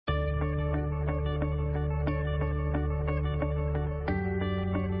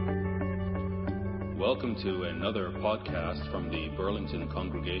Welcome to another podcast from the Burlington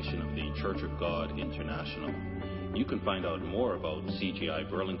Congregation of the Church of God International. You can find out more about CGI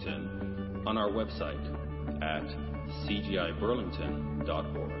Burlington on our website at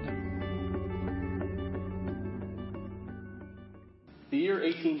cgiburlington.org. The year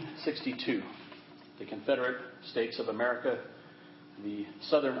 1862, the Confederate States of America, the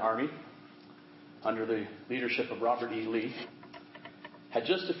Southern Army, under the leadership of Robert E. Lee, had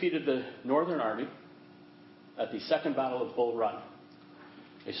just defeated the Northern Army at the Second Battle of Bull Run,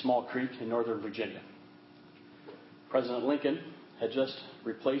 a small creek in northern Virginia. President Lincoln had just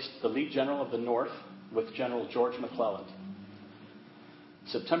replaced the lead general of the North with General George McClellan.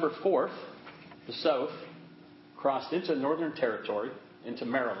 September 4th, the South crossed into Northern Territory, into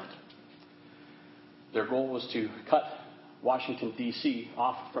Maryland. Their goal was to cut Washington, D.C.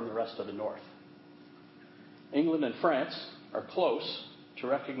 off from the rest of the North. England and France are close to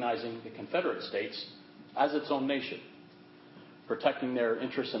recognizing the Confederate States as its own nation, protecting their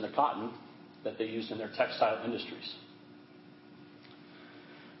interest in the cotton that they used in their textile industries.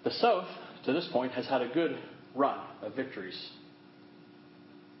 The South, to this point, has had a good run of victories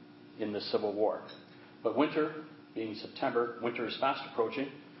in the Civil War. But winter, being September, winter is fast approaching,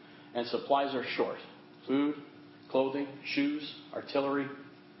 and supplies are short. Food, clothing, shoes, artillery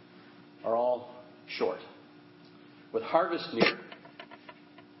are all short. With harvest near,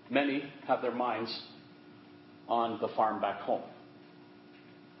 many have their minds on the farm back home.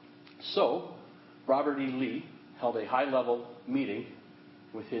 So, Robert E. Lee held a high-level meeting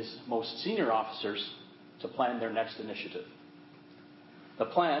with his most senior officers to plan their next initiative. The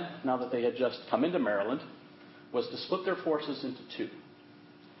plan, now that they had just come into Maryland, was to split their forces into two.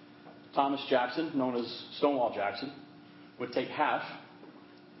 Thomas Jackson, known as Stonewall Jackson, would take half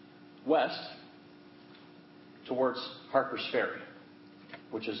west towards Harper's Ferry,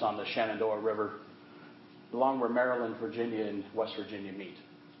 which is on the Shenandoah River, along where Maryland, Virginia, and West Virginia meet.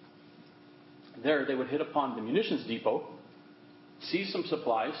 There, they would hit upon the munitions depot, seize some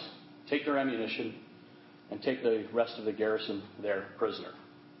supplies, take their ammunition, and take the rest of the garrison there prisoner.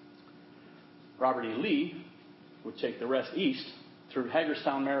 Robert E. Lee would take the rest east through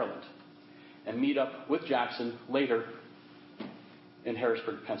Hagerstown, Maryland, and meet up with Jackson later in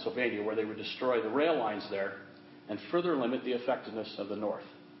Harrisburg, Pennsylvania, where they would destroy the rail lines there and further limit the effectiveness of the North.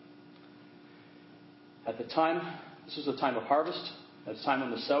 At the time, this was a time of harvest, at a time when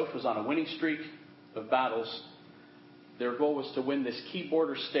the South was on a winning streak of battles. Their goal was to win this key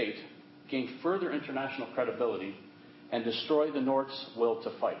border state, gain further international credibility, and destroy the North's will to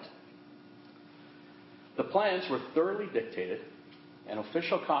fight. The plans were thoroughly dictated, and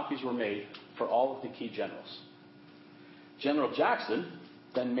official copies were made for all of the key generals. General Jackson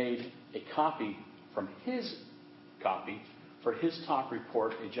then made a copy from his copy for his top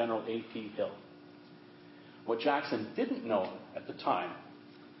report, a General A.P. Hill. What Jackson didn't know at the time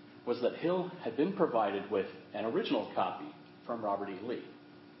was that Hill had been provided with an original copy from Robert E. Lee.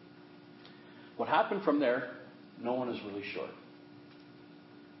 What happened from there, no one is really sure.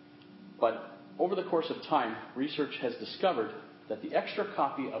 But over the course of time, research has discovered that the extra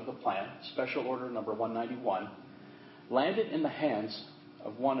copy of the plan, Special Order Number 191, landed in the hands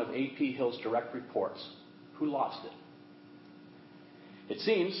of one of A.P. Hill's direct reports, who lost it. It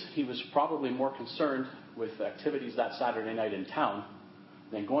seems he was probably more concerned with activities that Saturday night in town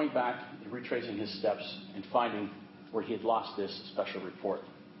than going back and retracing his steps and finding where he had lost this special report.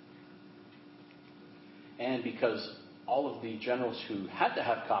 And because all of the generals who had to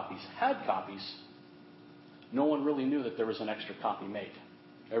have copies had copies, no one really knew that there was an extra copy made.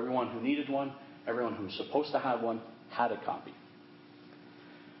 Everyone who needed one, everyone who was supposed to have one, had a copy.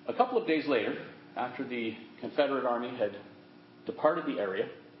 A couple of days later, after the Confederate Army had departed the area,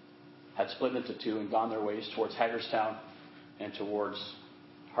 had split into two and gone their ways towards Hagerstown and towards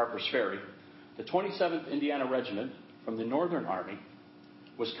Harper's Ferry, the 27th Indiana Regiment from the Northern Army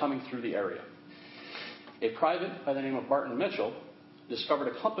was coming through the area. A private by the name of Barton Mitchell discovered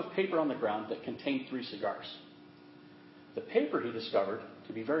a clump of paper on the ground that contained 3 cigars. The paper he discovered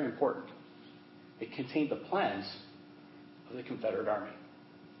to be very important. It contained the plans of the Confederate Army.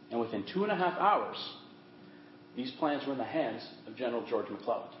 And within 2.5 hours, these plans were in the hands of General George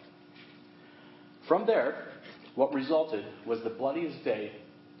McClellan. From there, what resulted was the bloodiest day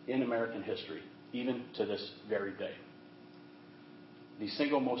in American history, even to this very day. The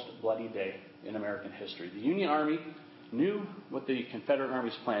single most bloody day in American history. The Union Army knew what the Confederate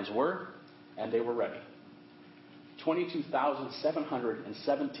Army's plans were, and they were ready.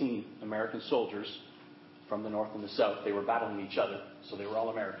 22,717 American soldiers from the North and the South, they were battling each other, so they were all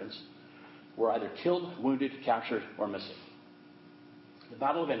Americans, were either killed, wounded, captured, or missing. The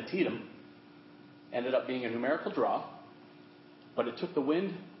Battle of Antietam ended up being a numerical draw, but it took the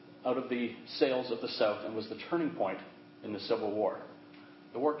wind out of the sails of the South and was the turning point in the Civil War.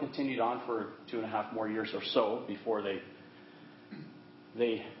 The war continued on for 2.5 more years or so before they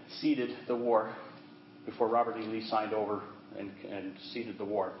ceded the war, before Robert E. Lee signed over and ceded the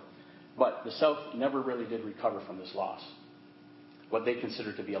war. But the South never really did recover from this loss, what they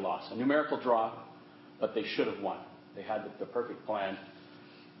considered to be a loss. A numerical draw, but they should have won. They had the perfect plan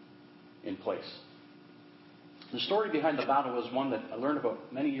in place. The story behind the battle was one that I learned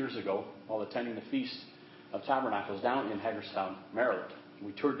about many years ago while attending the Feast of Tabernacles down in Hagerstown, Maryland.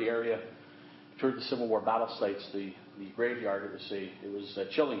 We toured the area, toured the Civil War battle sites, the graveyard. It was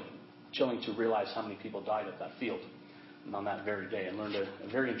chilling to realize how many people died at that field and on that very day, and learned a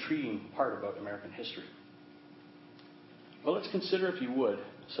very intriguing part about American history. Well, let's consider, if you would,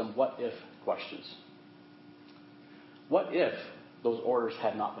 some what-if questions. What if those orders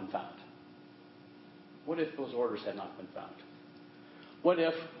had not been found? What if those orders had not been found? What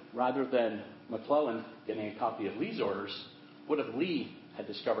if, rather than McClellan getting a copy of Lee's orders, what if Lee had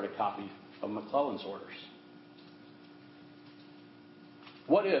discovered a copy of McClellan's orders?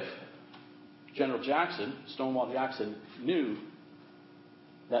 What if General Jackson, Stonewall Jackson, knew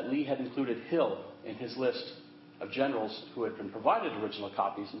that Lee had included Hill in his list of generals who had been provided original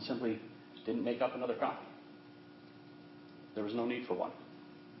copies and simply didn't make up another copy? There was no need for one.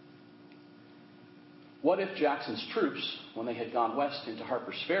 What if Jackson's troops, when they had gone west into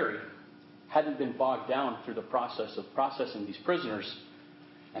Harper's Ferry, hadn't been bogged down through the process of processing these prisoners,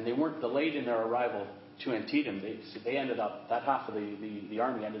 and they weren't delayed in their arrival to Antietam? They ended up, that half of the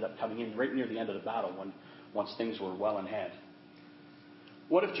army ended up coming in right near the end of the battle once things were well in hand.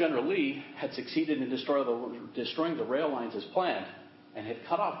 What if General Lee had succeeded in destroying the rail lines as planned and had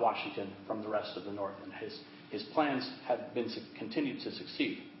cut off Washington from the rest of the North, and his plans had been continued to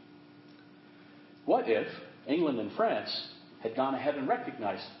succeed? What if England and France had gone ahead and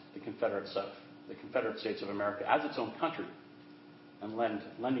recognized the Confederate South, the Confederate States of America, as its own country, and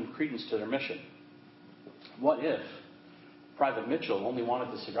lending credence to their mission? What if Private Mitchell only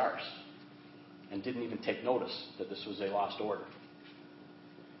wanted the cigars and didn't even take notice that this was a lost order?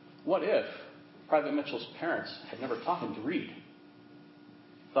 What if Private Mitchell's parents had never taught him to read?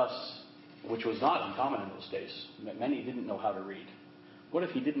 Thus, which was not uncommon in those days. Many didn't know how to read. What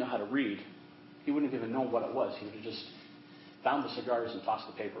if he didn't know how to read? He wouldn't have even known what it was. He would have just found the cigars and tossed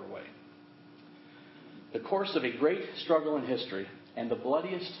the paper away. The course of a great struggle in history and the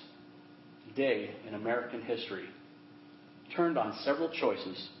bloodiest day in American history turned on several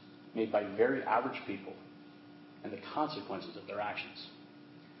choices made by very average people and the consequences of their actions.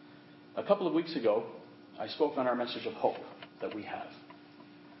 A couple of weeks ago, I spoke on our message of hope that we have.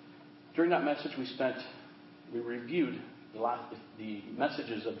 During that message, we reviewed the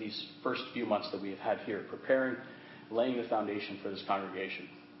messages of these first few months that we have had here, preparing, laying the foundation for this congregation.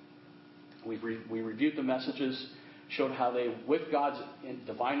 We reviewed the messages, showed how they, with God's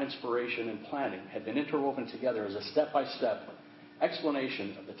divine inspiration and planning, had been interwoven together as a step-by-step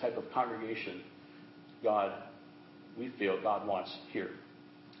explanation of the type of congregation we feel God wants here.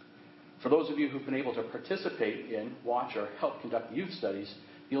 For those of you who've been able to participate in, watch, or help conduct youth studies,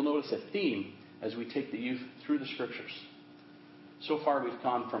 you'll notice a theme as we take the youth through the Scriptures. So far, we've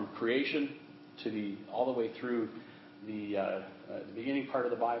gone from creation all the way through the beginning part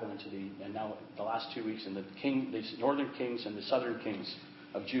of the Bible and now the last 2 weeks in the northern kings and the southern kings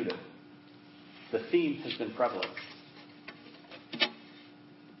of Judah. The theme has been prevalent.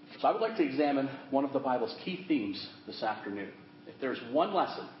 So I would like to examine one of the Bible's key themes this afternoon. If there's one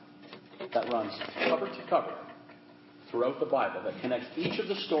lesson that runs cover to cover throughout the Bible that connects each of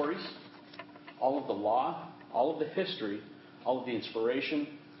the stories, all of the law, all of the history, all of the inspiration,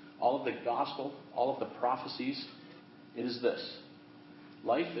 all of the gospel, all of the prophecies, it is this: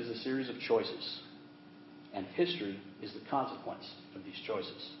 life is a series of choices, and history is the consequence of these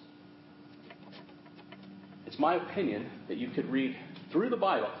choices. It's my opinion that you could read through the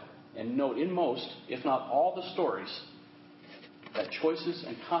Bible and note in most, if not all, the stories that choices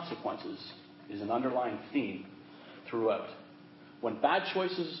and consequences is an underlying theme throughout. When bad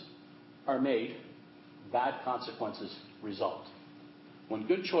choices are made, bad consequences result. When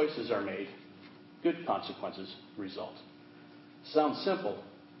good choices are made, good consequences result. Sounds simple,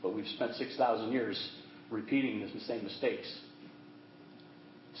 but we've spent 6,000 years repeating the same mistakes.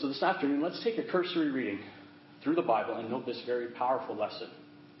 So this afternoon, let's take a cursory reading through the Bible and note this very powerful lesson.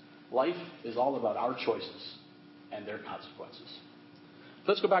 Life is all about our choices and their consequences.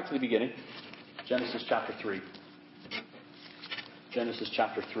 Let's go back to the beginning. Genesis chapter 3. Genesis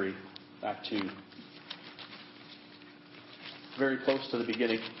chapter 3. Back to very close to the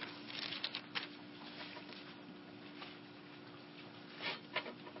beginning.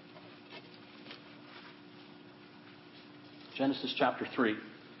 Genesis chapter 3.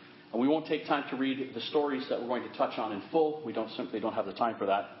 And we won't take time to read the stories that we're going to touch on in full. We simply don't have the time for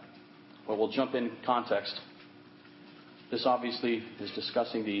that. But we'll jump in context. This obviously is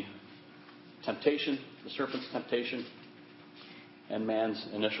discussing the temptation, the serpent's temptation, and man's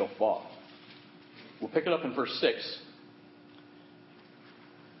initial fall. We'll pick it up in verse 6.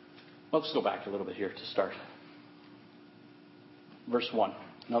 Let's go back a little bit here to start. Verse 1.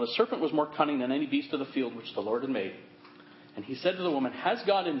 Now the serpent was more cunning than any beast of the field which the Lord had made. And he said to the woman, Has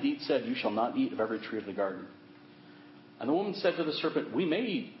God indeed said, You shall not eat of every tree of the garden? And the woman said to the serpent, We may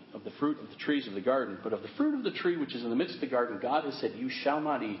eat of the fruit of the trees of the garden, but of the fruit of the tree which is in the midst of the garden, God has said, You shall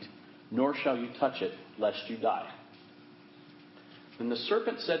not eat, nor shall you touch it, lest you die. Then the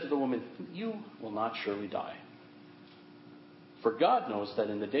serpent said to the woman, You will not surely die. For God knows that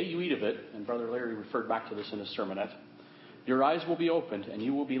in the day you eat of it, and Brother Larry referred back to this in his sermonette, your eyes will be opened, and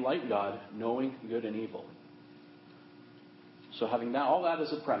you will be like God, knowing good and evil. So having now all that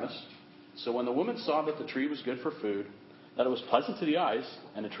as a premise, so when the woman saw that the tree was good for food, that it was pleasant to the eyes,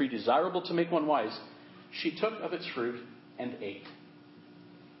 and a tree desirable to make one wise, she took of its fruit and ate.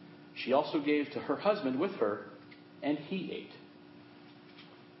 She also gave to her husband with her, and he ate.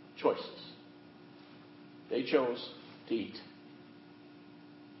 Choices. They chose to eat.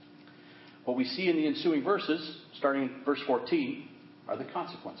 What we see in the ensuing verses, starting in verse 14, are the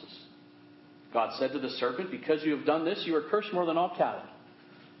consequences. God said to the serpent, Because you have done this, you are cursed more than all cattle,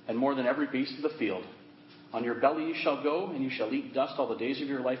 and more than every beast of the field. On your belly you shall go, and you shall eat dust all the days of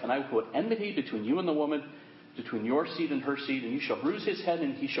your life, and I will put enmity between you and the woman, between your seed and her seed, and you shall bruise his head,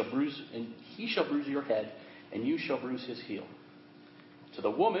 and he shall bruise your head, and you shall bruise his heel. To the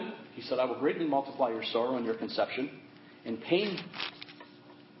woman, he said, I will greatly multiply your sorrow and your conception. In pain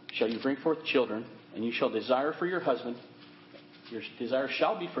shall you bring forth children, and you shall desire for your husband. Your desire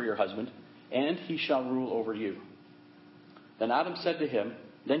shall be for your husband, and he shall rule over you. Then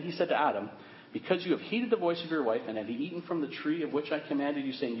he said to Adam, Because you have heeded the voice of your wife, and have eaten from the tree of which I commanded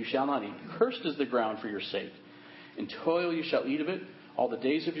you, saying, You shall not eat. Cursed is the ground for your sake. In toil you shall eat of it all the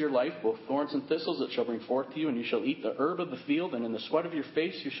days of your life, both thorns and thistles it shall bring forth to you, and you shall eat the herb of the field, and in the sweat of your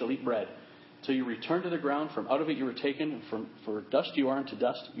face you shall eat bread, till you return to the ground. From out of it you were taken, and for dust you are, and to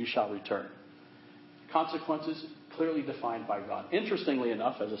dust you shall return. Consequences clearly defined by God. Interestingly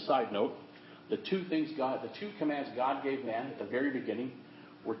enough, as a side note, the two commands God gave man at the very beginning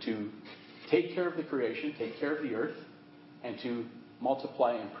were to take care of the creation, take care of the earth, and to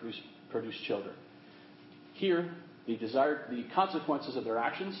multiply and produce children. Here, the consequences of their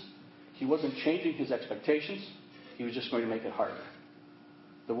actions, he wasn't changing his expectations. He was just going to make it harder.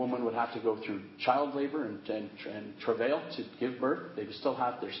 The woman would have to go through child labor and travail to give birth. Their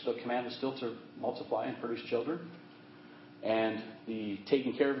command is still to multiply and produce children. And the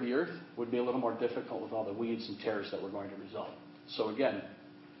taking care of the earth would be a little more difficult with all the weeds and tares that were going to result. So again,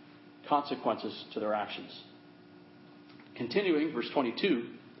 consequences to their actions. Continuing, verse 22,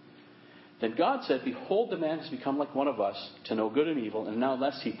 Then God said, Behold, the man has become like one of us, to know good and evil, and now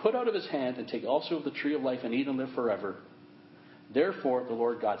lest he put out of his hand and take also of the tree of life and eat and live forever. Therefore the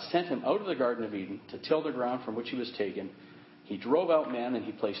Lord God sent him out of the Garden of Eden to till the ground from which he was taken. He drove out man, and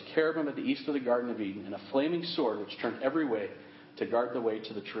he placed cherubim at the east of the Garden of Eden, and a flaming sword which turned every way to guard the way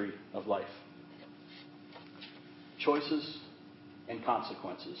to the tree of life. Choices and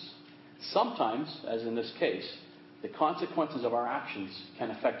consequences. Sometimes, as in this case, the consequences of our actions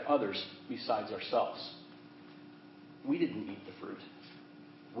can affect others besides ourselves. We didn't eat the fruit.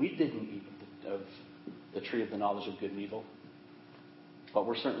 We didn't eat of the tree of the knowledge of good and evil. But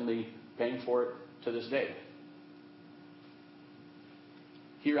we're certainly paying for it to this day.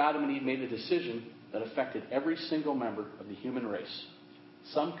 Here Adam and Eve made a decision that affected every single member of the human race.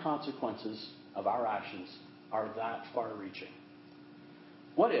 Some consequences of our actions are that far-reaching.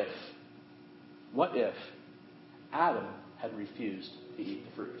 What if Adam had refused to eat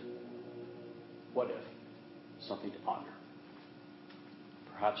the fruit? What if? Something to ponder.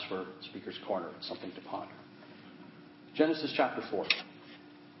 Perhaps for Speaker's Corner, it's something to ponder. Genesis chapter 4.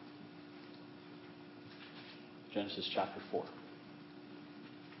 Genesis chapter 4.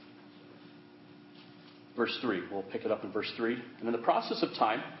 Verse 3. We'll pick it up in verse 3. And in the process of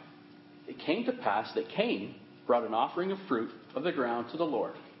time, it came to pass that Cain brought an offering of fruit of the ground to the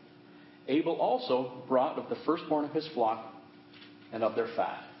Lord. Abel also brought of the firstborn of his flock and of their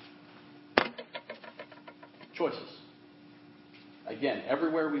fat. Choices. Again,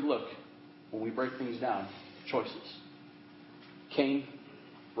 everywhere we look, when we break things down, choices. Cain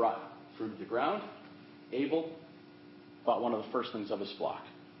brought fruit of the ground. Abel brought one of the firstlings of his flock.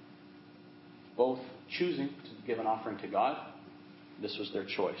 Both choosing to give an offering to God. This was their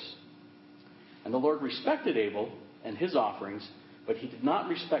choice. And the Lord respected Abel and his offerings, but he did not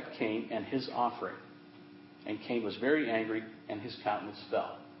respect Cain and his offering. And Cain was very angry, and his countenance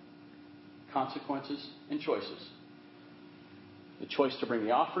fell. Consequences and choices. The choice to bring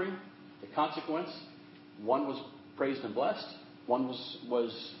the offering, the consequence, one was praised and blessed, one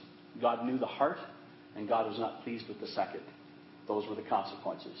was God knew the heart, and God was not pleased with the second. Those were the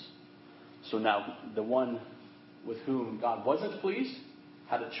consequences. So now the one with whom God wasn't pleased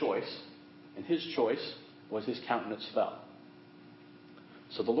had a choice, and his choice was his countenance fell.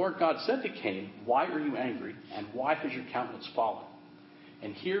 So the Lord God said to Cain, "Why are you angry, and why has your countenance fallen?"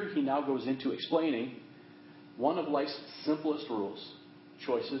 And here he now goes into explaining one of life's simplest rules,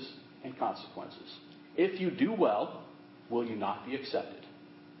 choices and consequences. If you do well, will you not be accepted?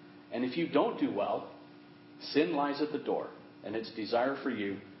 And if you don't do well, sin lies at the door, and its desire for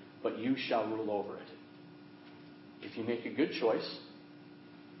you, but you shall rule over it. If you make a good choice,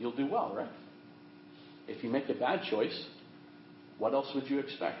 you'll do well, right? If you make a bad choice, what else would you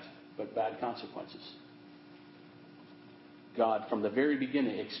expect but bad consequences? God, from the very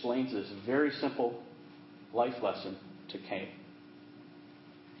beginning, explains this very simple life lesson to Cain.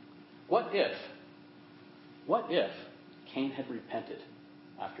 What if Cain had repented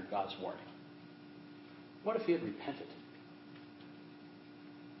after God's warning? What if he had repented?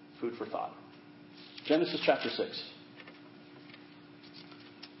 Food for thought. Genesis chapter 6.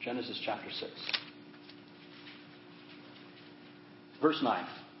 Genesis chapter 6. Verse 9.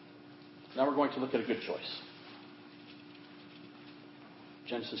 Now we're going to look at a good choice.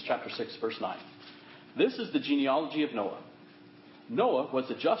 Genesis chapter 6, verse 9. This is the genealogy of Noah. Noah was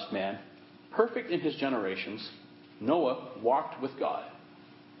a just man, perfect in his generations. Noah walked with God.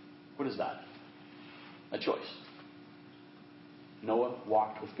 What is that? A choice. Noah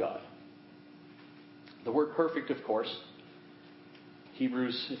walked with God. The word perfect, of course,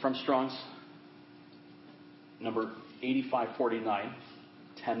 Hebrews from Strong's, number 8549,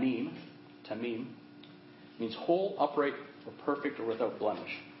 tamim, means whole, upright, or perfect, or without blemish.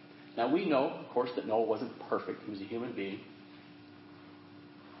 Now we know, of course, that Noah wasn't perfect. He was a human being.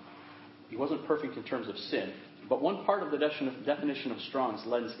 He wasn't perfect in terms of sin. But one part of the definition of Strong's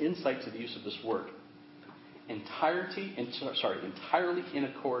lends insight to the use of this word. Entirely in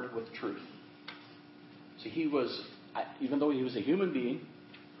accord with truth. So he was, even though he was a human being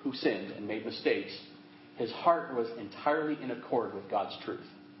who sinned and made mistakes, his heart was entirely in accord with God's truth.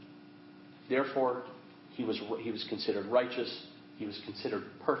 Therefore, he was considered righteous, he was considered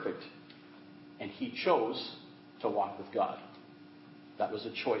perfect, and he chose to walk with God. That was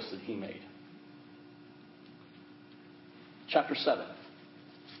a choice that he made. Chapter 7,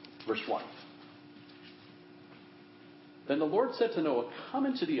 verse 1. Then the Lord said to Noah, "Come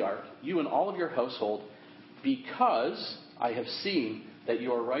into the ark, you and all of your household, because I have seen that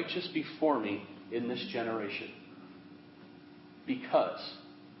you are righteous before me in this generation." Because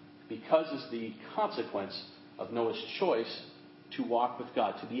is the consequence of Noah's choice to walk with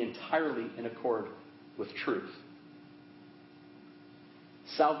God, to be entirely in accord with truth.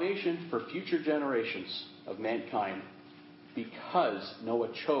 Salvation for future generations of mankind because Noah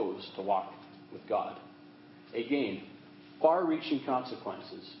chose to walk with God. Again, far-reaching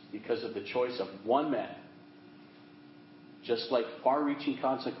consequences because of the choice of one man. Just like far-reaching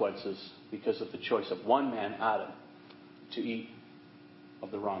consequences because of the choice of one man, Adam, to eat of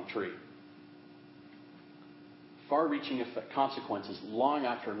the wrong tree. Far-reaching consequences long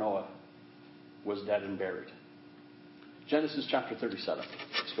after Noah was dead and buried. Genesis chapter 37.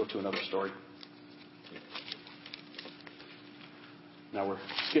 Let's go to another story. Now we're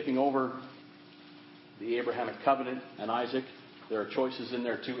skipping over the Abrahamic covenant and Isaac. There are choices in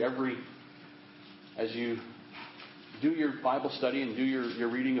there too. As you do your Bible study and do your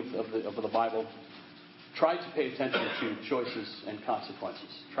reading of the Bible, try to pay attention to choices and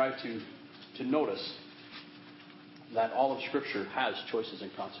consequences. Try to notice that all of Scripture has choices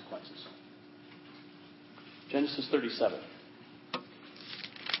and consequences. Genesis 37.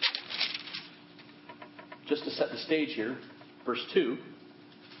 Just to set the stage here, verse 2.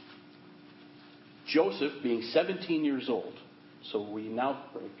 Joseph being 17 years old. So we now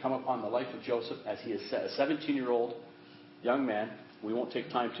come upon the life of Joseph as he is a 17-year-old young man. We won't take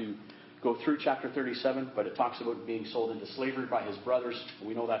time to go through chapter 37, but it talks about being sold into slavery by his brothers.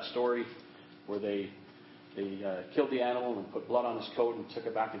 We know that story where they killed the animal and put blood on his coat and took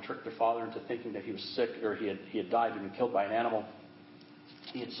it back and tricked their father into thinking that he was sick or he had died and been killed by an animal.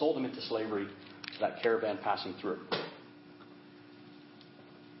 He had sold him into slavery to that caravan passing through.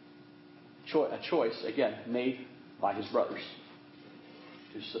 A choice, again, made by his brothers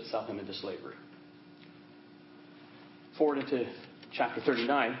to sell him into slavery. Forward into chapter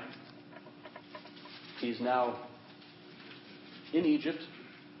 39, he's now in Egypt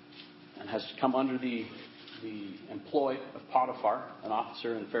and has come under the employ of Potiphar, an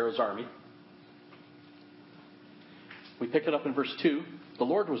officer in Pharaoh's army. We pick it up in verse 2. The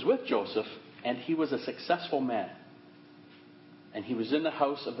Lord was with Joseph, and he was a successful man. And he was in the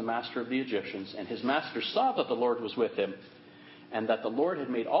house of the master of the Egyptians, and his master saw that the Lord was with him, and that the Lord had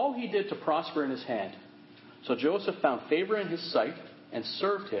made all he did to prosper in his hand. So Joseph found favor in his sight and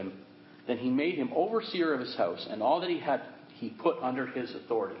served him. Then he made him overseer of his house, and all that he had he put under his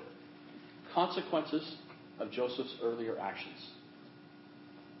authority. Consequences of Joseph's earlier actions.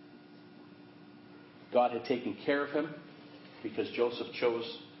 God had taken care of him because Joseph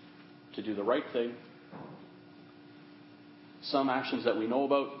chose to do the right thing. Some actions that we know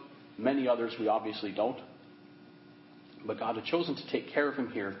about, many others we obviously don't. But God had chosen to take care of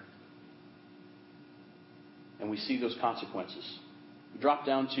him here. And we see those consequences. We drop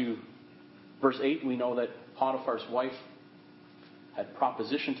down to verse 8. We know that Potiphar's wife had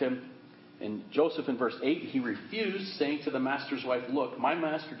propositioned him. And Joseph in verse 8, he refused, saying to the master's wife, "Look, my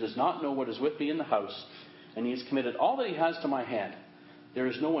master does not know what is with me in the house, and he has committed all that he has to my hand. There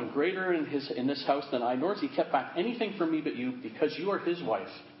is no one greater in this house than I, nor has he kept back anything from me but you, because you are his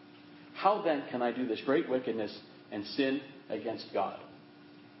wife. How then can I do this great wickedness and sin against God?"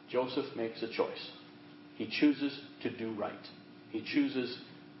 Joseph makes a choice. He chooses to do right. He chooses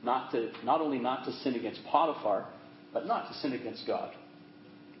not only not to sin against Potiphar, but not to sin against God.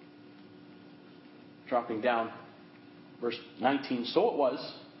 Dropping down, verse 19. So it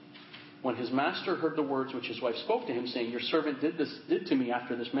was, when his master heard the words which his wife spoke to him, saying, "Your servant did to me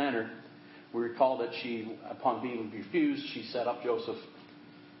after this manner." We recall that she, upon being refused, she set up Joseph.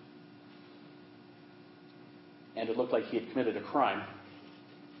 And it looked like he had committed a crime.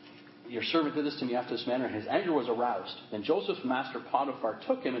 "Your servant did this to me after this manner," and his anger was aroused. Then Joseph's master Potiphar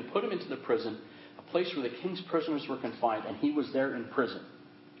took him and put him into the prison, a place where the king's prisoners were confined, and he was there in prison.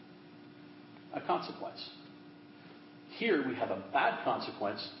 A consequence. Here we have a bad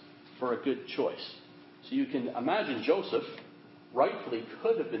consequence for a good choice. So you can imagine Joseph rightfully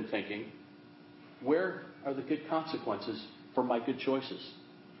could have been thinking, where are the good consequences for my good choices?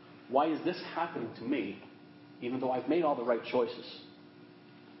 Why is this happening to me, even though I've made all the right choices?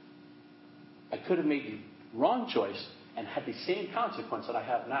 I could have made the wrong choice and had the same consequence that I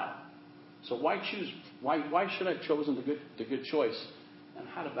have now. So why choose? Why should I have chosen the good choice and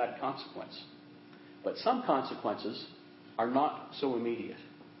had a bad consequence? But some consequences are not so immediate.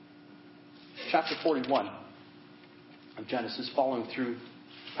 Chapter 41 of Genesis, following through,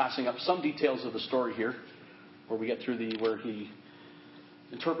 passing up some details of the story here, where we get through where he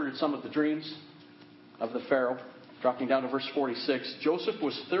interpreted some of the dreams of the Pharaoh. Dropping down to verse 46, Joseph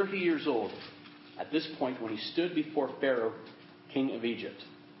was 30 years old at this point when he stood before Pharaoh, king of Egypt.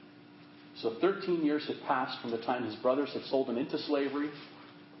 So 13 years had passed from the time his brothers had sold him into slavery.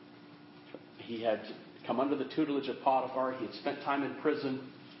 He had come under the tutelage of Potiphar. He had spent time in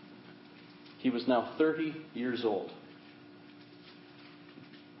prison. He was now 30 years old.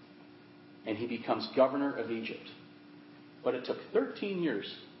 And he becomes governor of Egypt. But it took 13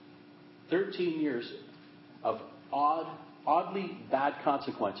 years of oddly bad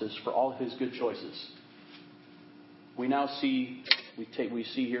consequences for all his good choices. We now see, we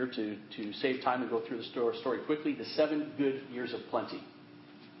see here, to save time and go through the story quickly, the 7 good years of plenty.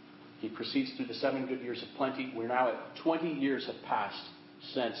 He proceeds through the 7 good years of plenty. We're now at 20 years have passed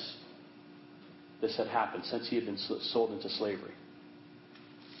since this had happened, since he had been sold into slavery.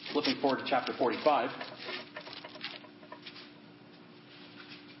 Looking forward to chapter 45.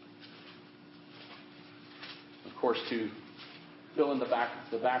 Of course, to fill in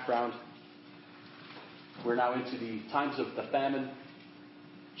the background, we're now into the times of the famine.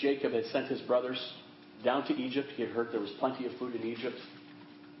 Jacob had sent his brothers down to Egypt. He had heard there was plenty of food in Egypt.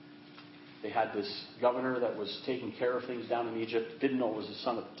 They had this governor that was taking care of things down in Egypt. Didn't know it was his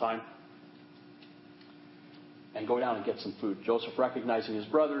son at the time. And go down and get some food. Joseph, recognizing his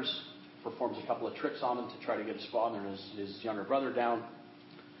brothers, performs a couple of tricks on them to try to get his father and his younger brother down.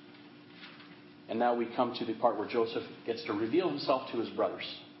 And now we come to the part where Joseph gets to reveal himself to his brothers.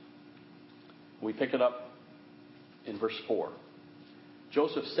 We pick it up in verse 4.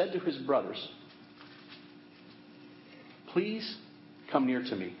 Joseph said to his brothers, "Please come near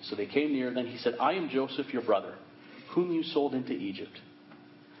to me." So they came near. Then he said, "I am Joseph, your brother, whom you sold into Egypt.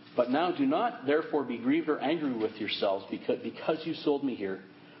 But now do not therefore be grieved or angry with yourselves because you sold me here.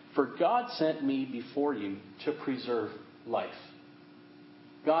 For God sent me before you to preserve life."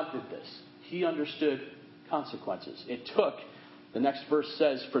 God did this. He understood consequences. It took, the next verse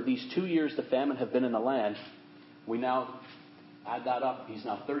says, for these 2 years the famine had been in the land. We now add that up. He's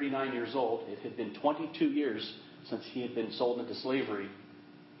now 39 years old. It had been 22 years since he had been sold into slavery.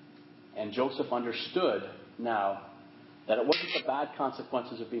 And Joseph understood now that it wasn't the bad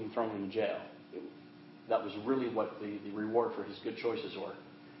consequences of being thrown in jail. That was really what the reward for his good choices were.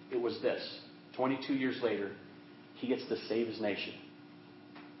 It was this. 22 years later, he gets to save his nation.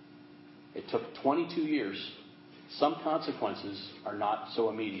 It took 22 years. Some consequences are not so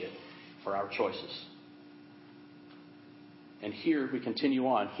immediate for our choices. And here we continue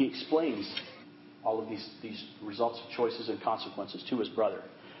on. He explains all of these results of choices and consequences to his brother.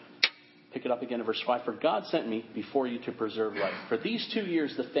 Pick it up again in verse 5. For God sent me before you to preserve life. For these 2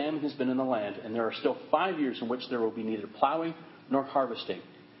 years the famine has been in the land, and there are still 5 years in which there will be neither plowing nor harvesting.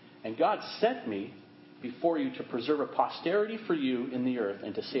 And God sent me before you to preserve a posterity for you in the earth,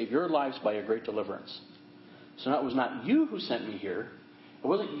 and to save your lives by a great deliverance. So now it was not you who sent me here. It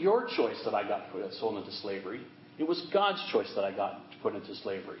wasn't your choice that I got sold into slavery. It was God's choice that I got put into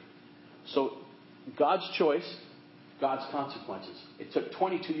slavery. So God's choice, God's consequences. It took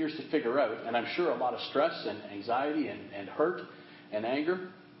 22 years to figure out, and I'm sure a lot of stress and anxiety and hurt and anger.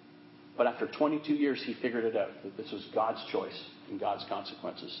 But after 22 years, he figured it out, that this was God's choice and God's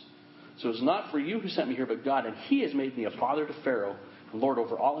consequences. So it's not for you who sent me here, but God, and he has made me a father to Pharaoh, and lord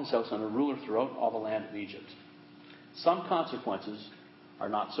over all his house, and a ruler throughout all the land of Egypt. Some consequences are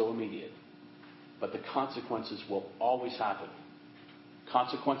not so immediate, but the consequences will always happen.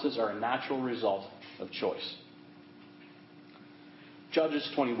 Consequences are a natural result of choice. Judges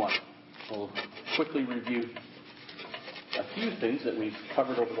 21. We'll quickly review a few things that we've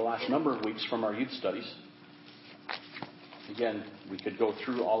covered over the last number of weeks from our youth studies. Again, we could go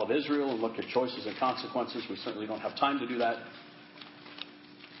through all of Israel and look at choices and consequences. We certainly don't have time to do that.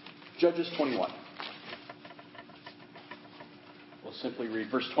 Judges 21. We'll simply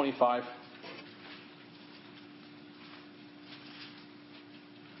read verse 25.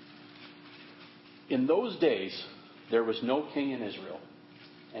 In those days, there was no king in Israel,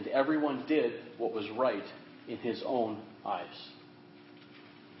 and everyone did what was right in his own eyes.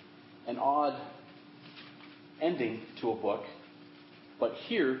 An odd ending to a book, but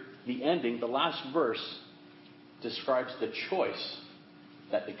here, the ending, the last verse, describes the choice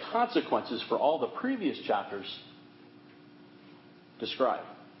that the consequences for all the previous chapters describe.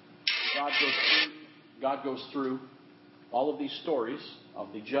 God goes through all of these stories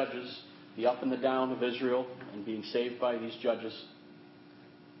of the judges, the up and the down of Israel, and being saved by these judges.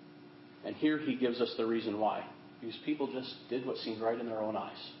 And here he gives us the reason why. Because people just did what seemed right in their own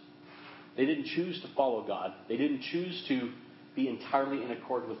eyes. They didn't choose to follow God. They didn't choose to be entirely in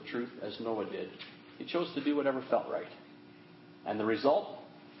accord with truth as Noah did. They chose to do whatever felt right. And the result?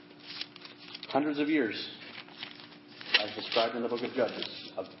 Hundreds of years, as described in the book of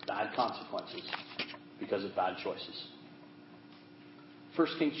Judges, of bad consequences because of bad choices. 1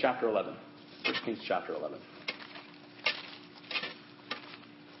 Kings chapter 11. 1 Kings chapter 11.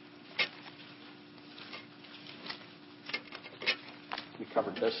 We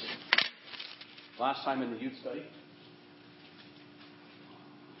covered this last time in the youth study.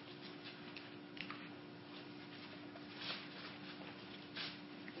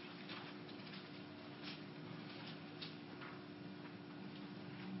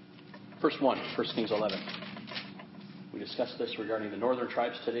 Verse 1, 1 Kings 11. We discussed this regarding the northern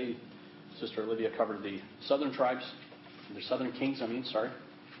tribes today. Sister Olivia covered the southern tribes, the southern kings,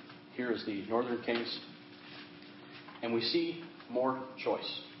 Here is the northern kings. And we see more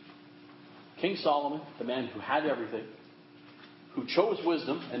choice. King Solomon, the man who had everything, who chose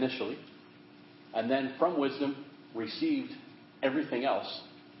wisdom initially, and then from wisdom received everything else,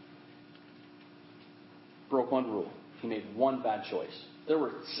 broke one rule. He made one bad choice. There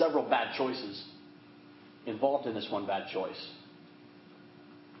were several bad choices involved in this one bad choice.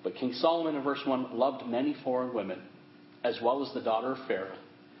 But King Solomon in verse 1 loved many foreign women, as well as the daughter of Pharaoh,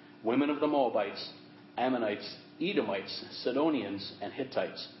 women of the Moabites, Ammonites, Edomites, Sidonians, and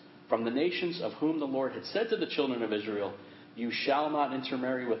Hittites, from the nations of whom the Lord had said to the children of Israel, "You shall not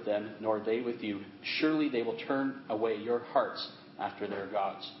intermarry with them, nor they with you. Surely they will turn away your hearts after their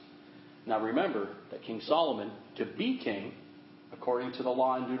gods." Now remember that King Solomon, to be king, according to the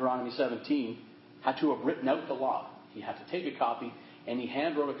law in Deuteronomy 17, had to have written out the law. He had to take a copy, and he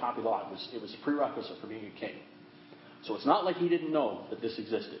handwrote a copy of the law. It was a prerequisite for being a king. So it's not like he didn't know that this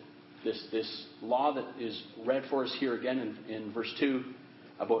existed. This law that is read for us here again in verse 2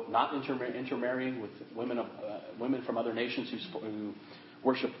 about not intermarrying with women from other nations who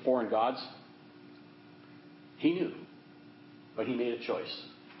worship foreign gods. He knew, but he made a choice.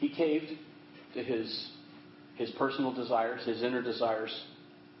 He caved to his personal desires, his inner desires.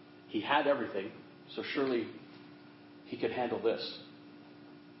 He had everything, so surely he could handle this.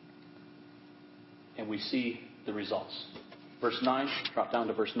 And we see the results. Verse 9, drop down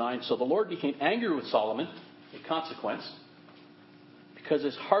to verse 9. So the Lord became angry with Solomon, a consequence, because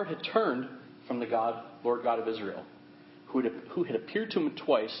his heart had turned from the Lord God of Israel, who had appeared to him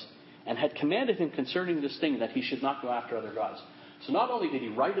twice and had commanded him concerning this thing that he should not go after other gods. So not only did he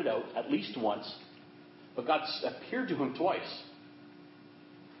write it out at least once, but God appeared to him twice.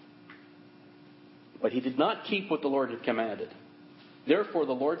 But he did not keep what the Lord had commanded. Therefore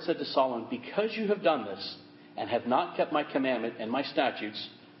the Lord said to Solomon, because you have done this, and have not kept my commandment and my statutes,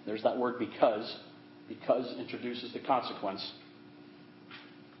 there's that word because introduces the consequence,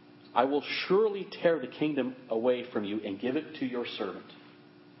 I will surely tear the kingdom away from you and give it to your servant.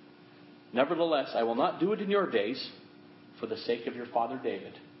 Nevertheless, I will not do it in your days for the sake of your father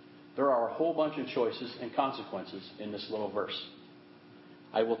David. There are a whole bunch of choices and consequences in this little verse.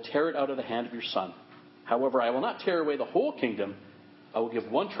 I will tear it out of the hand of your son. However, I will not tear away the whole kingdom. I will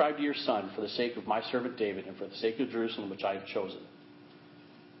give one tribe to your son for the sake of my servant David and for the sake of Jerusalem, which I have chosen.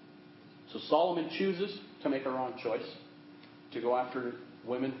 So Solomon chooses to make a wrong choice, to go after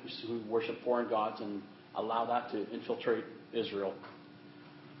women who worship foreign gods and allow that to infiltrate Israel.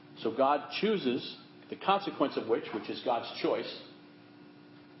 So God chooses, the consequence of which is God's choice,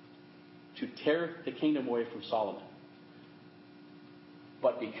 to tear the kingdom away from Solomon.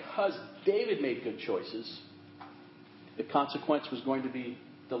 But because David made good choices, the consequence was going to be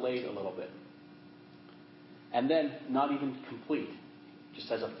delayed a little bit. And then not even complete. Just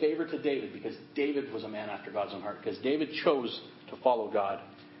as a favor to David, because David was a man after God's own heart. Because David chose to follow God,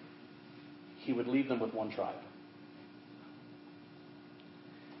 he would leave them with one tribe.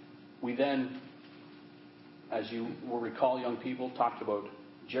 We then, as you will recall, young people, talked about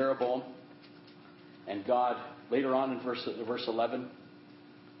Jeroboam. And God, later on in verse 11,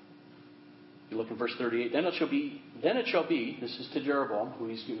 you look in verse 38, then it shall be, this is to Jeroboam,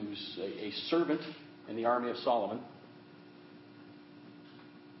 who's a servant in the army of Solomon.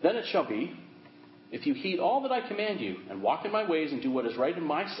 Then it shall be, if you heed all that I command you, and walk in my ways, and do what is right in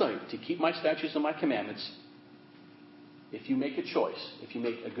my sight, to keep my statutes and my commandments, if you make a choice, if you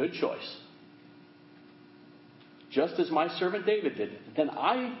make a good choice, just as my servant David did, then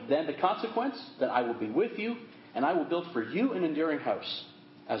the consequence, that I will be with you, and I will build for you an enduring house,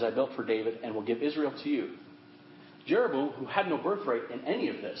 as I built for David, and will give Israel to you. Jeroboam, who had no birthright in any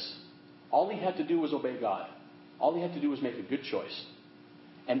of this, all he had to do was obey God. All he had to do was make a good choice.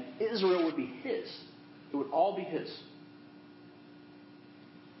 And Israel would be his. It would all be his.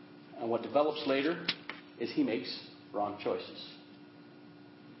 And what develops later is he makes wrong choices.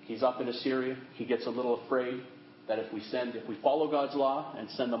 He's up in Assyria. He gets a little afraid that if we follow God's law and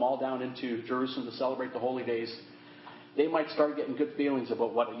send them all down into Jerusalem to celebrate the holy days, they might start getting good feelings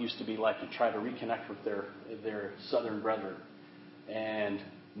about what it used to be like to try to reconnect with their southern brethren. And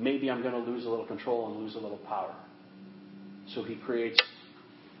maybe I'm going to lose a little control and lose a little power. So he creates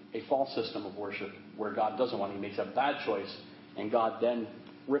a false system of worship where God doesn't want it. He makes a bad choice, and God then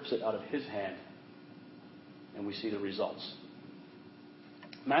rips it out of his hand. And we see the results.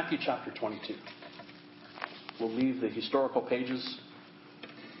 Matthew chapter 22. We'll leave the historical pages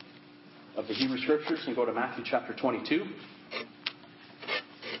of the Hebrew Scriptures and go to Matthew chapter 22.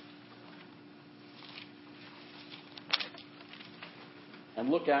 And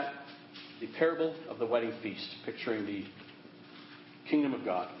look at the parable of the wedding feast, picturing the kingdom of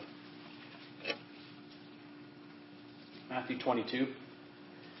God. Matthew 22.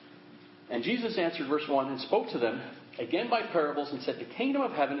 And Jesus answered, verse 1, and spoke to them again by parables and said, the kingdom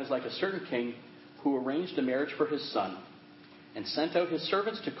of heaven is like a certain king who arranged a marriage for his son and sent out his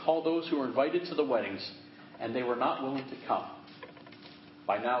servants to call those who were invited to the weddings, and they were not willing to come.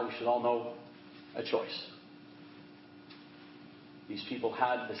 By now, we should all know a choice. These people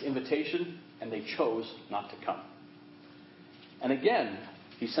had this invitation, and they chose not to come. And again,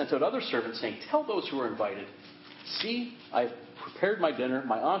 he sent out other servants saying, tell those who are invited, see, I've prepared my dinner,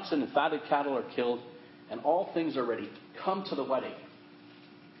 my oxen and fatted cattle are killed, and all things are ready. Come to the wedding.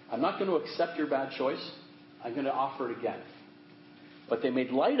 I'm not going to accept your bad choice. I'm going to offer it again. But they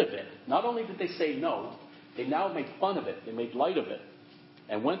made light of it. Not only did they say no, they now made fun of it. They made light of it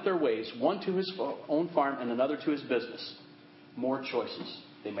and went their ways, one to his own farm and another to his business. More choices.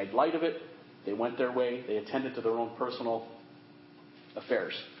 They made light of it. They went their way. They attended to their own personal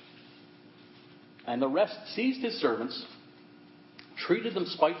affairs. And the rest seized his servants, treated them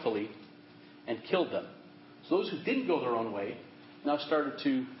spitefully, and killed them. So those who didn't go their own way now started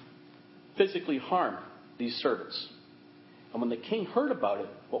to physically harm these servants. And when the king heard about it,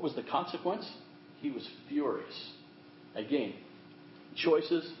 what was the consequence? He was furious. Again,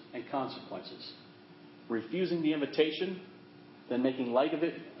 choices and consequences. Refusing the invitation, then making light of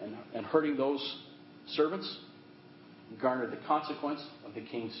it and hurting those servants, garnered the consequence of the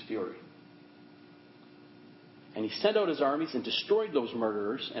king's fury. And he sent out his armies and destroyed those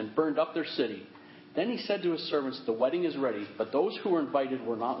murderers and burned up their city. Then he said to his servants, "The wedding is ready, but those who were invited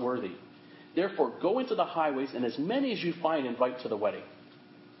were not worthy. Therefore, go into the highways, and as many as you find, invite to the wedding."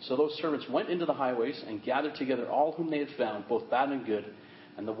 So those servants went into the highways and gathered together all whom they had found, both bad and good,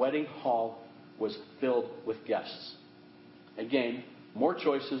 and the wedding hall was filled with guests. Again, more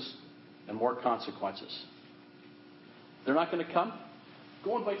choices and more consequences. They're not going to come?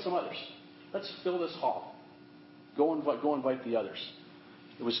 Go invite some others. Let's fill this hall. Go invite the others.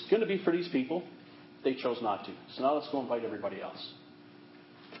 It was going to be for these people. They chose not to. So now let's go invite everybody else.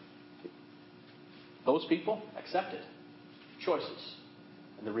 Those people accepted. Choices.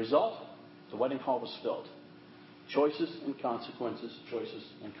 And the result, the wedding hall was filled. Choices and consequences, choices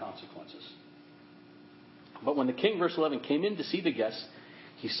and consequences. But when the king, verse 11, came in to see the guests,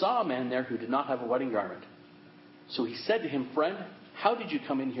 he saw a man there who did not have a wedding garment. So he said to him, "Friend, how did you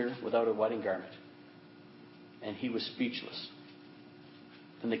come in here without a wedding garment?" And he was speechless.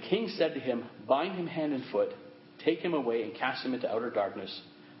 Then the king said to him, "Bind him hand and foot, take him away and cast him into outer darkness.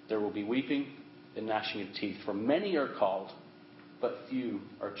 There will be weeping and gnashing of teeth, for many are called, but few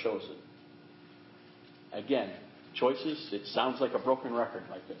are chosen." Again, choices, it sounds like a broken record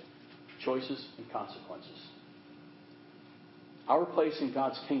like it. Choices and consequences. Our place in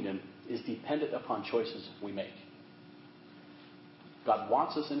God's kingdom is dependent upon choices we make. God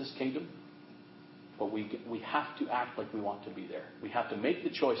wants us in His kingdom, but we have to act like we want to be there. We have to make the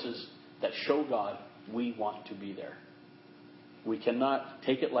choices that show God we want to be there. We cannot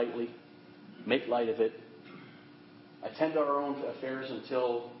take it lightly, make light of it, attend our own affairs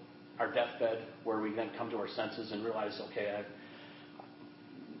until our deathbed, where we then come to our senses and realize, okay,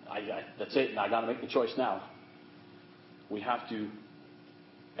 that's it, and I got to make the choice now. We have to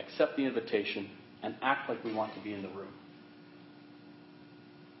accept the invitation and act like we want to be in the room.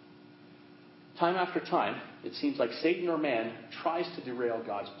 Time after time, it seems like Satan or man tries to derail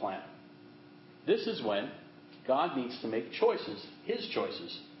God's plan. This is when God needs to make choices, His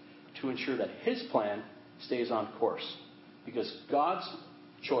choices, to ensure that His plan stays on course. Because God's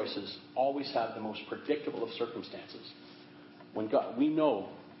choices always have the most predictable of circumstances. We know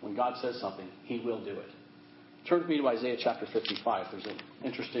when God says something, He will do it. Turn with me to Isaiah chapter 55. There's an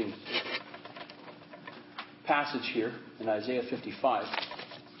interesting passage here in Isaiah 55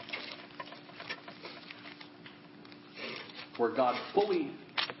 where God fully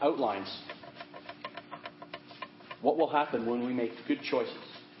outlines what will happen when we make good choices.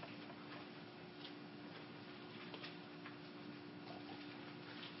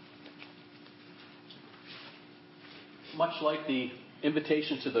 Much like the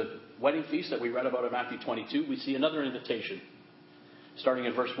invitation to the wedding feast that we read about in Matthew 22, we see another invitation, starting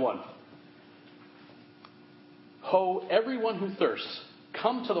in verse 1. "Ho, everyone who thirsts,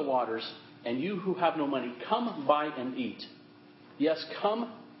 come to the waters, and you who have no money, come buy and eat. Yes,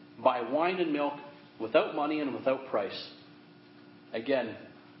 come buy wine and milk without money and without price." Again,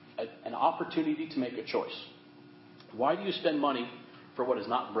 an opportunity to make a choice. Why do you spend money for what is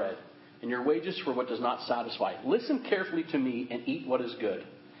not bread, and your wages for what does not satisfy? Listen carefully to me and eat what is good,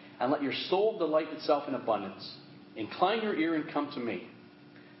 and let your soul delight itself in abundance. Incline your ear and come to me.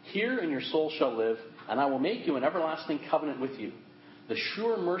 Hear, and your soul shall live, and I will make you an everlasting covenant with you. The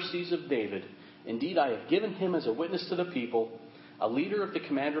sure mercies of David. Indeed, I have given him as a witness to the people, a leader of the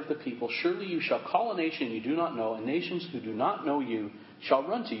commander of the people. Surely you shall call a nation you do not know, and nations who do not know you shall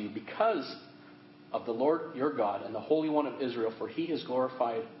run to you because of the Lord your God and the Holy One of Israel, for He has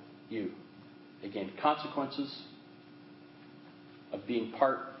glorified you. Again, consequences of being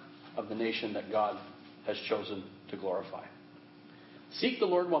part of the nation that God has chosen to glorify. Seek the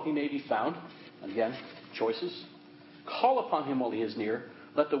Lord while He may be found. Again, choices. Call upon Him while He is near.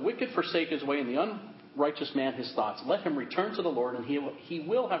 Let the wicked forsake his way and the unrighteous man his thoughts. Let him return to the Lord, and He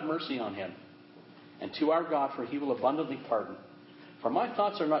will have mercy on him. And to our God, for He will abundantly pardon. For my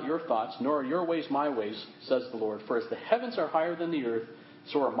thoughts are not your thoughts, nor are your ways my ways, says the Lord. For as the heavens are higher than the earth,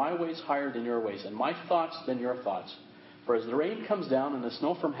 so are my ways higher than your ways, and my thoughts than your thoughts. For as the rain comes down and the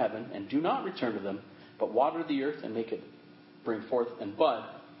snow from heaven, and do not return to them, but water the earth and make it bring forth and bud,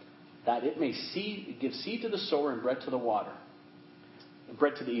 that it may give seed to the sower and bread to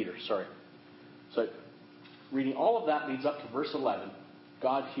the eater. So reading all of that leads up to verse 11.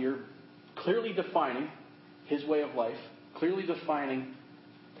 God here clearly defining His way of life, clearly defining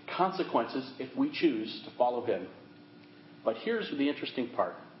the consequences if we choose to follow Him. But here's the interesting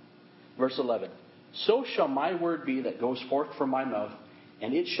part. Verse 11. So shall my word be that goes forth from my mouth,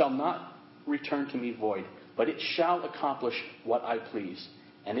 and it shall not return to me void, but it shall accomplish what I please,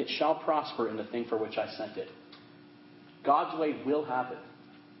 and it shall prosper in the thing for which I sent it. God's way will happen.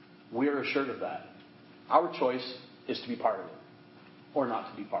 We're assured of that. Our choice is to be part of it or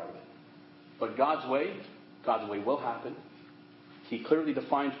not to be part of it. But God's way will happen. He clearly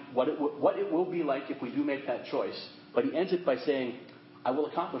defined what it will be like if we do make that choice. But he ends it by saying, I will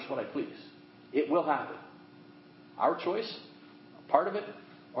accomplish what I please. It will happen. Our choice, part of it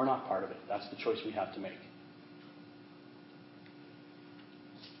or not part of it. That's the choice we have to make.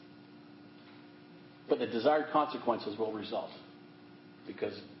 But the desired consequences will result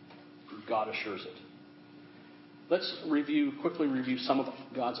because God assures it. Let's quickly review some of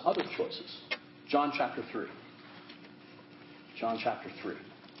God's other choices. John chapter 3. John chapter 3.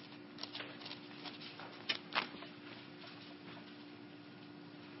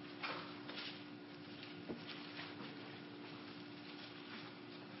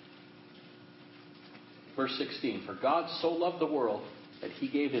 Verse 16. For God so loved the world that he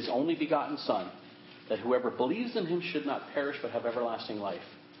gave his only begotten Son, that whoever believes in him should not perish but have everlasting life.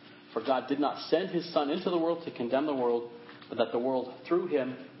 For God did not send his Son into the world to condemn the world, but that the world through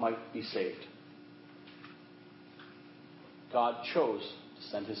him might be saved. God chose to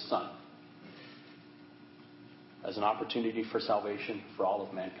send his Son as an opportunity for salvation for all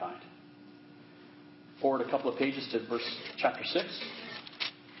of mankind. Forward a couple of pages to chapter 6.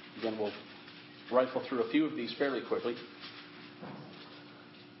 Again, we'll rifle through a few of these fairly quickly.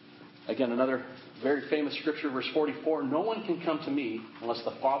 Again, another very famous scripture, verse 44. No one can come to me unless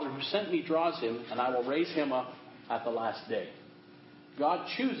the Father who sent me draws him, and I will raise him up at the last day. God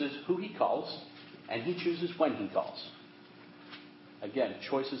chooses who he calls, and he chooses when he calls. Again,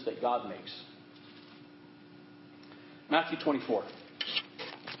 choices that God makes. Matthew 24.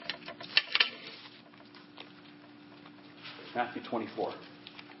 Matthew 24.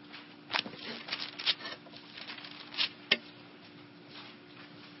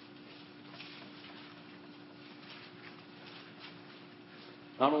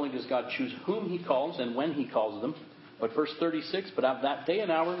 Not only does God choose whom he calls and when he calls them, but verse 36, but of that day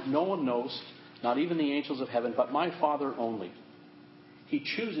and hour no one knows, not even the angels of heaven, but my Father only. He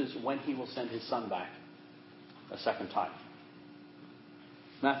chooses when he will send his Son back a second time.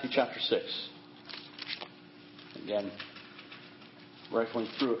 Matthew chapter 6. Again, rifling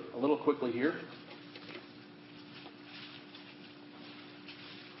through it a little quickly here.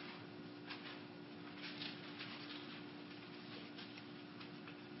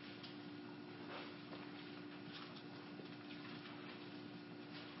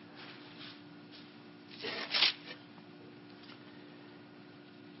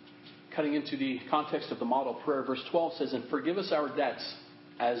 Cutting into the context of the model prayer, verse 12 says, and forgive us our debts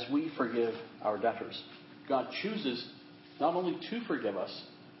as we forgive our debtors. God chooses not only to forgive us,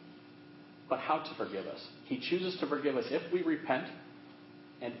 but how to forgive us. He chooses to forgive us if we repent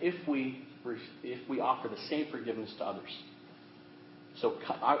and if we offer the same forgiveness to others. So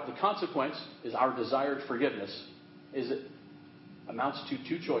the consequence is our desired forgiveness amounts to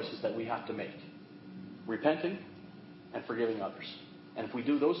two choices that we have to make. Repenting and forgiving others. And if we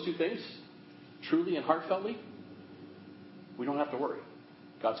do those two things, truly and heartfeltly, we don't have to worry.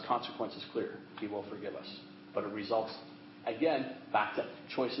 God's consequence is clear. He will forgive us. But it results, again, back to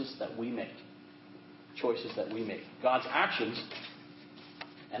choices that we make. Choices that we make. God's actions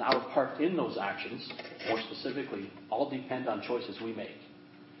and our part in those actions, more specifically, all depend on choices we make.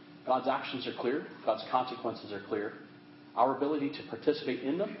 God's actions are clear. God's consequences are clear. Our ability to participate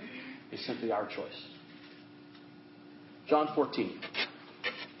in them is simply our choice. John 14.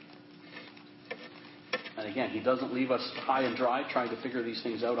 And again, he doesn't leave us high and dry trying to figure these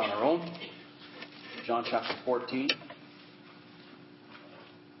things out on our own. John chapter 14.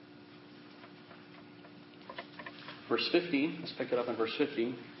 Verse 15. Let's pick it up in verse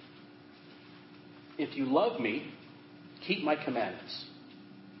 15. If you love me, keep my commandments.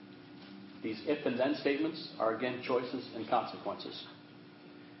 These if and then statements are again choices and consequences.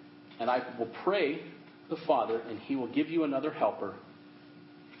 And I will pray the Father, and he will give you another helper,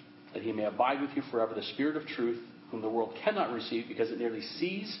 that he may abide with you forever, the Spirit of truth, whom the world cannot receive, because it neither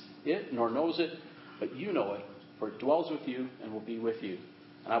sees it nor knows it, but you know it, for it dwells with you and will be with you.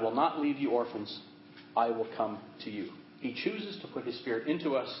 And I will not leave you orphans, I will come to you. He chooses to put his Spirit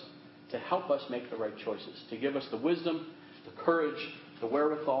into us to help us make the right choices, to give us the wisdom, the courage, the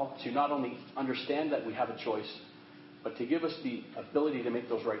wherewithal to not only understand that we have a choice, but to give us the ability to make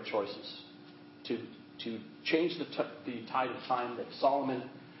those right choices, to change the tide of time that Solomon,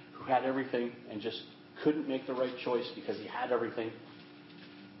 who had everything and just couldn't make the right choice because he had everything.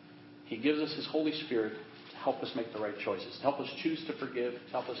 He gives us his Holy Spirit to help us make the right choices, to help us choose to forgive,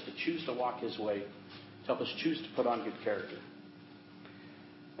 to help us to choose to walk his way, to help us choose to put on good character.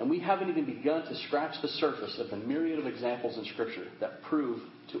 And we haven't even begun to scratch the surface of the myriad of examples in Scripture that prove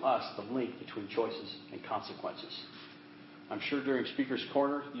to us the link between choices and consequences. I'm sure during Speaker's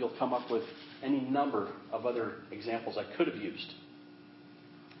Corner, you'll come up with any number of other examples I could have used.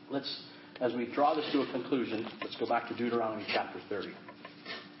 As we draw this to a conclusion, let's go back to Deuteronomy chapter 30.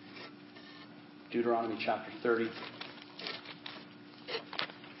 Deuteronomy chapter 30.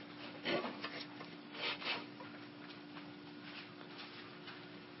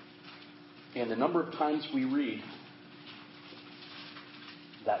 And the number of times we read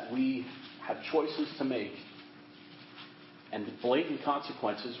that we have choices to make, and the blatant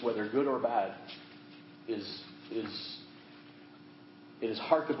consequences, whether good or bad, it is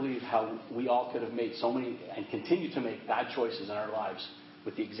hard to believe how we all could have made so many and continue to make bad choices in our lives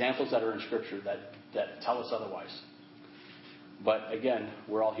with the examples that are in Scripture that tell us otherwise. But again,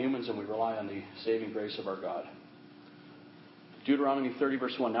 we're all humans and we rely on the saving grace of our God. Deuteronomy 30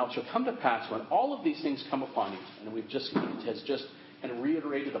 verse 1. Now it shall come to pass when all of these things come upon you, and it has just kind of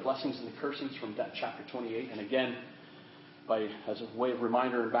reiterated the blessings and the cursings from that chapter 28. And again, as a way of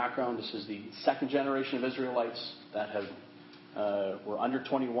reminder and background, this is the second generation of Israelites that were under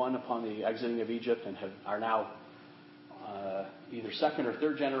 21 upon the exiting of Egypt and are now either second or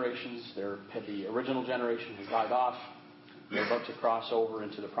third generations. The original generation has died off. They're about to cross over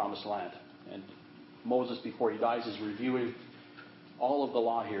into the promised land. And Moses, before he dies, is reviewing all of the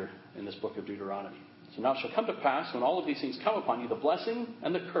law here in this book of Deuteronomy. So now it shall come to pass when all of these things come upon you, the blessing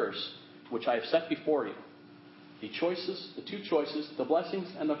and the curse which I have set before you. The two choices, the blessings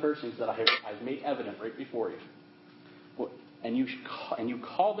and the cursings that I've made evident right before you. And you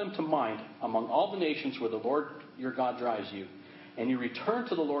call them to mind among all the nations where the Lord your God drives you. And you return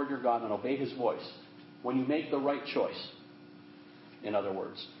to the Lord your God and obey His voice. When you make the right choice, in other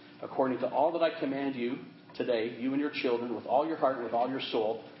words, according to all that I command you today, you and your children, with all your heart and with all your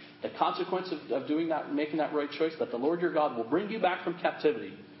soul, the consequence of doing that, making that right choice, that the Lord your God will bring you back from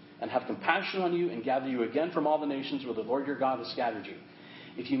captivity and have compassion on you and gather you again from all the nations where the Lord your God has scattered you.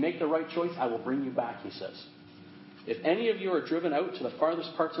 If you make the right choice, I will bring you back, He says. If any of you are driven out to the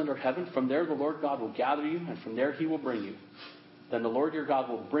farthest parts under heaven, from there the Lord God will gather you, and from there He will bring you. Then the Lord your God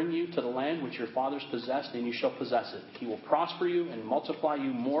will bring you to the land which your fathers possessed, and you shall possess it. He will prosper you and multiply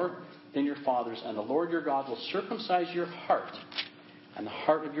you more than your fathers, and the Lord your God will circumcise your heart and the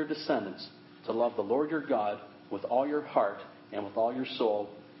heart of your descendants to love the Lord your God with all your heart and with all your soul,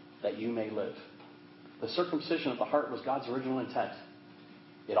 that you may live. The circumcision of the heart was God's original intent.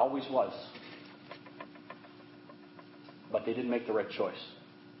 It always was. But they didn't make the right choice.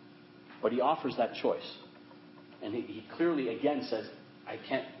 But He offers that choice. And he clearly again says, I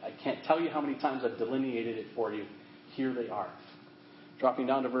can't tell you how many times I've delineated it for you. Here they are. Dropping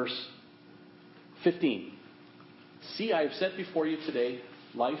down to verse 15. See, I have set before you today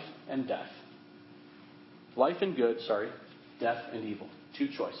life and death. Life and good, death and evil. Two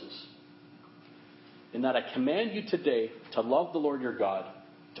choices. In that I command you today to love the Lord your God,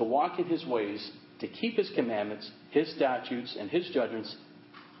 to walk in His ways, to keep His commandments, His statutes, and His judgments,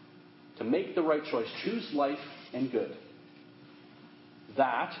 to make the right choice. Choose life and good.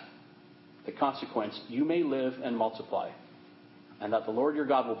 That, the consequence, you may live and multiply. And that the Lord your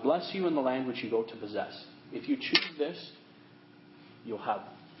God will bless you in the land which you go to possess. If you choose this, you'll have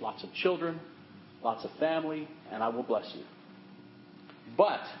lots of children, lots of family, and I will bless you.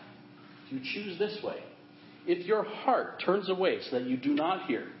 But if you choose this way, if your heart turns away so that you do not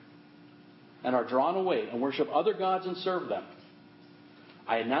hear and are drawn away and worship other gods and serve them,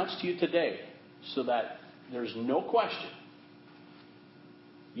 I announce to you today, so that there's no question,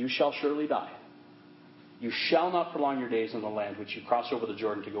 you shall surely die. You shall not prolong your days in the land which you cross over the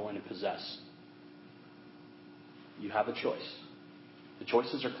Jordan to go in and possess. You have a choice. The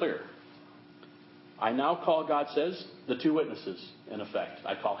choices are clear. I now call, God says, the two witnesses, in effect.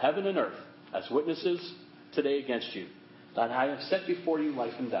 I call heaven and earth as witnesses today against you, that I have set before you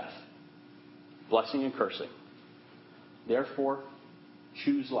life and death, blessing and cursing. Therefore,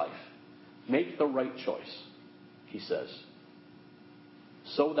 choose life. Make the right choice, He says,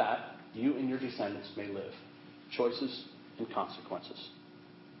 so that you and your descendants may live. Choices and consequences.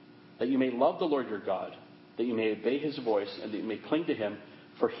 That you may love the Lord your God, that you may obey His voice, and that you may cling to Him,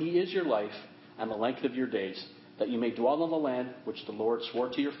 for He is your life and the length of your days, that you may dwell in the land which the Lord swore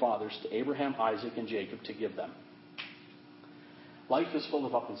to your fathers, to Abraham, Isaac, and Jacob, to give them. Life is full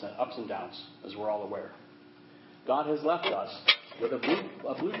of ups and downs, as we're all aware. God has left us with a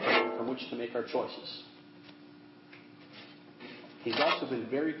blueprint from which to make our choices. He's also been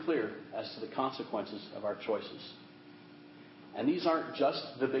very clear as to the consequences of our choices. And these aren't just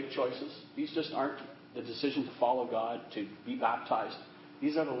the big choices. These just aren't the decision to follow God, to be baptized,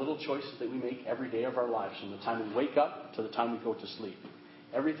 These are the little choices that we make every day of our lives, from the time we wake up to the time we go to sleep.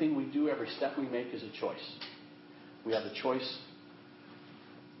 Everything we do, every step we make is a choice. We have the choice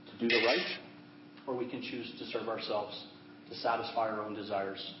to do the right, or we can choose to serve ourselves, to satisfy our own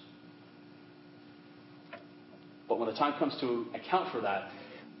desires. But when the time comes to account for that,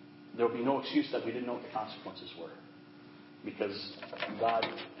 there will be no excuse that we didn't know what the consequences were. Because God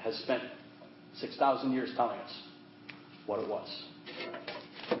has spent 6,000 years telling us what it was,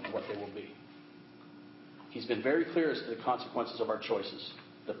 what they will be. He's been very clear as to the consequences of our choices.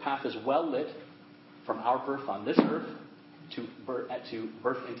 The path is well lit from our birth on this earth to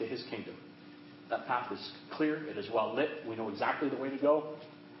birth into His kingdom. That path is clear. It is well lit. We know exactly the way to go.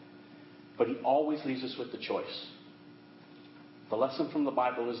 But He always leaves us with the choice. The lesson from the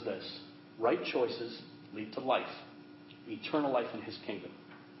Bible is this: right choices lead to life, eternal life in His kingdom.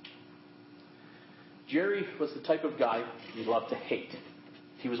 Jerry was the type of guy you loved to hate.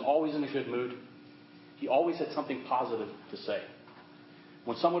 He was always in a good mood. He always had something positive to say.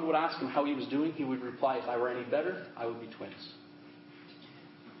 When someone would ask him how he was doing, he would reply, "If I were any better, I would be twins."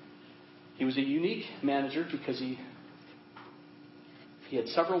 He was a unique manager because he had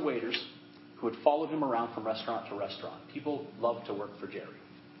several waiters who had followed him around from restaurant to restaurant. People loved to work for Jerry.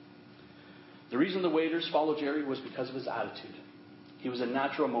 The reason the waiters followed Jerry was because of his attitude. He was a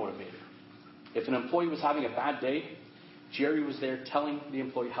natural motivator. If an employee was having a bad day, Jerry was there telling the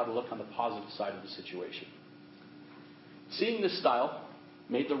employee how to look on the positive side of the situation. Seeing this style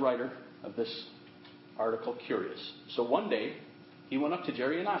made the writer of this article curious. So one day, he went up to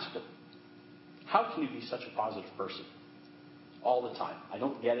Jerry and asked him, "How can you be such a positive person all the time? I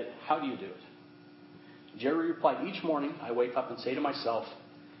don't get it. How do you do it?" Jerry replied, "Each morning I wake up and say to myself,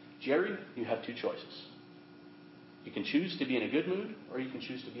 Jerry, you have two choices. You can choose to be in a good mood, or you can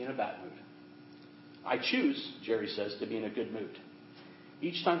choose to be in a bad mood. I choose," Jerry says, "to be in a good mood.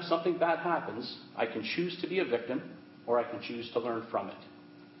 Each time something bad happens, I can choose to be a victim, or I can choose to learn from it.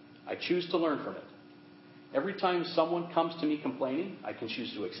 I choose to learn from it. Every time someone comes to me complaining, I can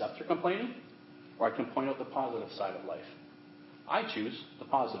choose to accept their complaining, or I can point out the positive side of life. I choose the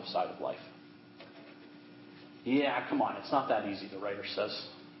positive side of life." "Yeah, come on, it's not that easy," the writer says.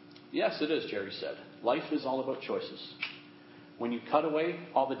 "Yes, it is," Jerry said. "Life is all about choices. When you cut away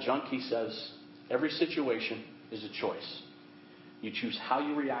all the junk," he says, "every situation is a choice. You choose how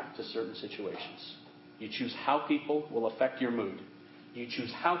you react to certain situations. You choose how people will affect your mood. You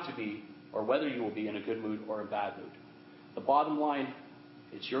choose how to be, or whether you will be in a good mood or a bad mood. The bottom line,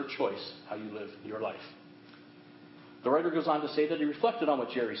 it's your choice how you live your life." The writer goes on to say that he reflected on what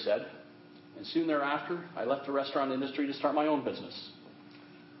Jerry said, and soon thereafter, I left the restaurant industry to start my own business.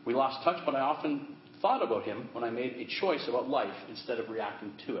 We lost touch, but I often thought about him when I made a choice about life instead of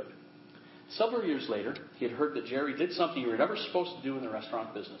reacting to it. Several years later, he had heard that Jerry did something you were never supposed to do in the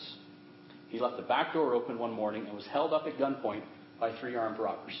restaurant business. He left the back door open one morning and was held up at gunpoint by 3 armed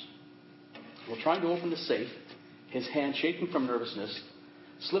robbers. While trying to open the safe, his hand, shaking from nervousness,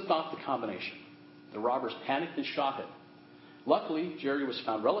 slipped off the combination. The robbers panicked and shot him. Luckily, Jerry was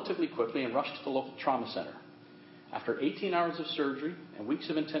found relatively quickly and rushed to the local trauma center. After 18 hours of surgery and weeks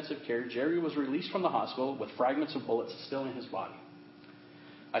of intensive care, Jerry was released from the hospital with fragments of bullets still in his body.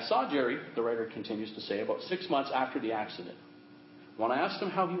 I saw Jerry, the writer continues to say, about 6 months after the accident. When I asked him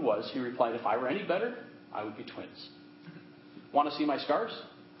how he was, he replied, "If I were any better, I would be twins." "Want to see my scars?"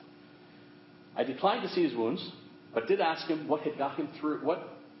 I declined to see his wounds, but did ask him what had gone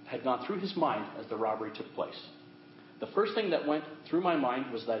through his mind as the robbery took place. The first thing that went through my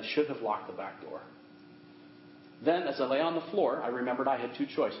mind was that I should have locked the back door. Then, as I lay on the floor, I remembered I had two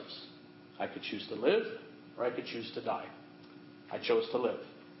choices. I could choose to live, or I could choose to die. I chose to live.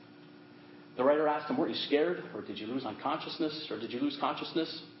 The writer asked him, "Weren't you scared, or did you lose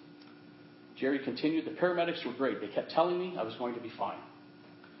consciousness? Jerry continued, "The paramedics were great. They kept telling me I was going to be fine.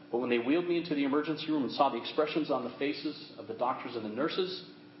 But when they wheeled me into the emergency room and saw the expressions on the faces of the doctors and the nurses,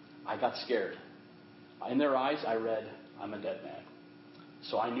 I got scared. In their eyes, I read, 'I'm a dead man.'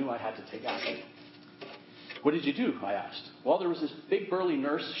 So I knew I had to take action." "What did you do?" I asked. "Well, there was this big burly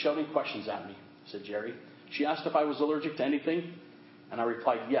nurse shouting questions at me," said Jerry. "She asked if I was allergic to anything, and I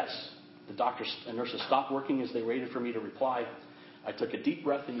replied yes. The doctors and nurses stopped working as they waited for me to reply. I took a deep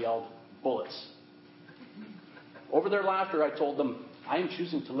breath and yelled, 'Bullets.' Over their laughter, I told them, 'I am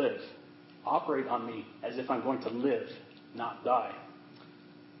choosing to live. Operate on me as if I'm going to live, not die.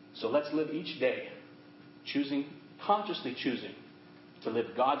 So let's live each day, consciously choosing to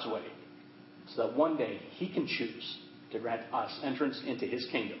live God's way, so that one day He can choose to grant us entrance into His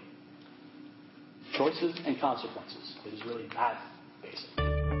kingdom.' Choices and consequences. It is really that basic."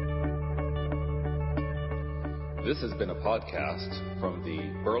 This has been a podcast from the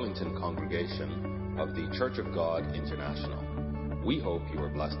Burlington congregation of the Church of God International. We hope you were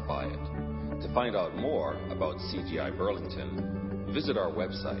blessed by it. To find out more about CGI Burlington, visit our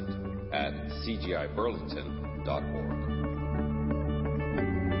website at cgiburlington.org.